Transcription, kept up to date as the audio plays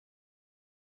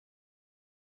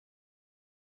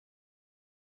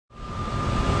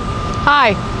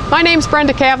Hi, my name's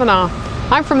Brenda Kavanaugh.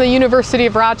 I'm from the University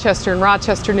of Rochester in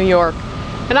Rochester, New York.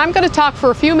 And I'm going to talk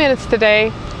for a few minutes today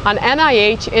on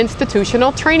NIH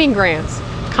Institutional Training Grants,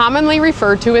 commonly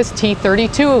referred to as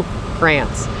T32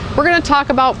 grants. We're going to talk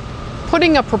about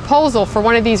putting a proposal for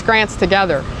one of these grants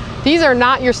together. These are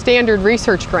not your standard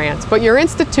research grants, but your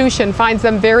institution finds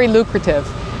them very lucrative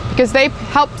because they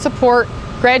help support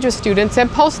graduate students and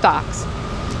postdocs.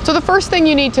 So the first thing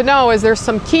you need to know is there's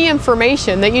some key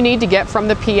information that you need to get from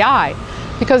the PI,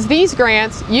 because these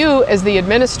grants, you as the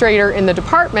administrator in the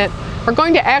department are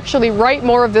going to actually write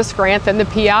more of this grant than the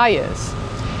PI is.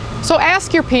 So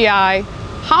ask your PI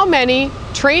how many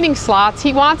training slots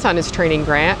he wants on his training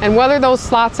grant and whether those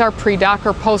slots are pre-doc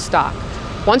or post-doc.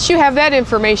 Once you have that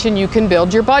information, you can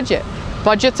build your budget.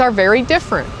 Budgets are very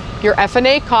different. Your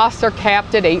F&A costs are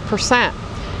capped at 8%.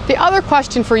 The other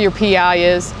question for your PI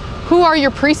is, who are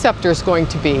your preceptors going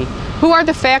to be? Who are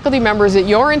the faculty members at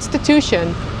your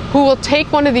institution who will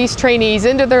take one of these trainees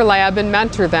into their lab and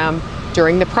mentor them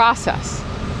during the process?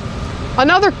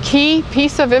 Another key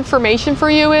piece of information for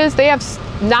you is they have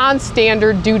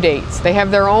non-standard due dates. They have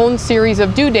their own series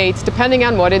of due dates depending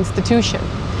on what institution.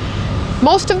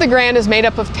 Most of the grant is made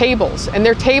up of tables, and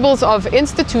they're tables of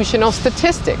institutional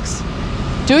statistics.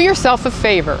 Do yourself a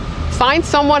favor. Find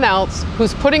someone else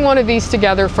who's putting one of these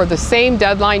together for the same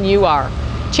deadline you are.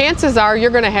 Chances are you're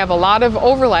going to have a lot of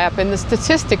overlap in the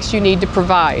statistics you need to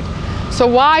provide. So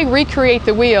why recreate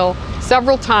the wheel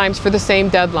several times for the same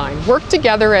deadline? Work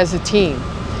together as a team.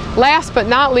 Last but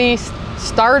not least,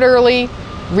 start early,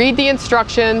 read the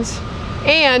instructions,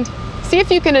 and see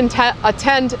if you can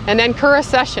attend an NCURA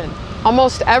session.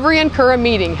 Almost every NCURA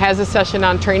meeting has a session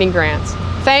on training grants.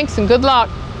 Thanks and good luck.